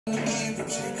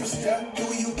take a step, do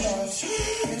your thoughts.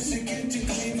 Is it getting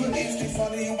clearer if they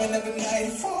follow you whenever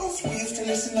night falls? We used to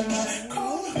listen to my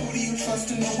call. Who do you trust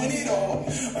to knowing it all?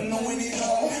 Or knowing it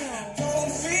all?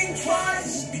 Don't think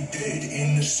twice. Be dead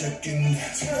in a second.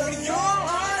 Turn your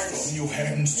eyes. From your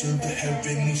hands to the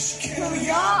heavens. Kill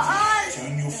your eyes.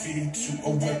 Turn your feet to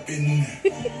a weapon.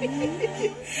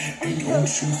 And don't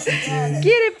you forget.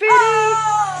 Get it, Biddy.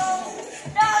 Oh,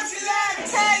 don't you let it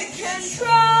take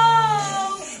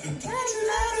control. Don't you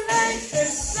let it make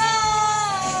this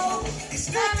soul. It's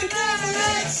not the devil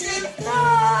let you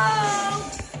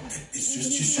know. It's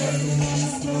just your shadow on the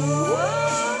floor.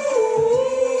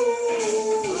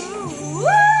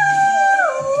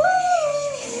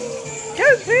 Go,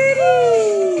 Biddy.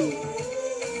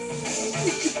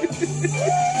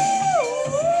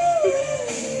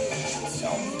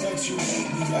 Tell me that you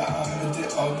hate me, that I heard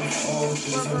it all before.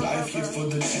 There's a life here for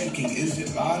the taking. Is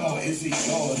it mine or is it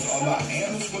yours? All I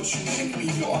am is what you make me.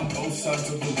 You're on both sides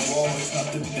of the wall. It's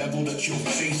not the devil that you're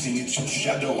facing. It's your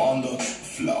shadow on the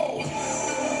floor.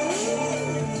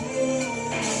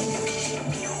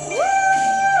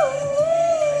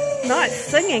 Nice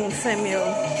singing,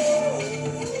 Samuel.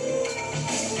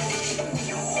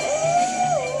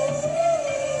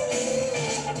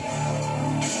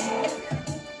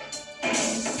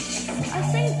 I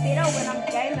sing better when I'm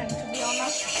gaming, to be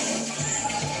honest.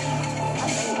 I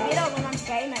sing better when I'm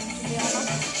gaming, to be honest.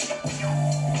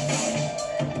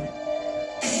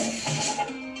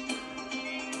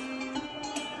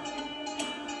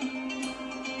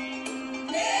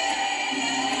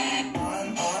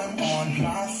 I'm on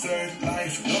my third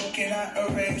life, looking at a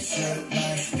razor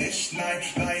knife. This night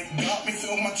light got me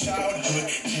through my childhood.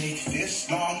 Take this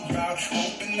long route,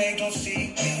 hoping they don't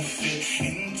see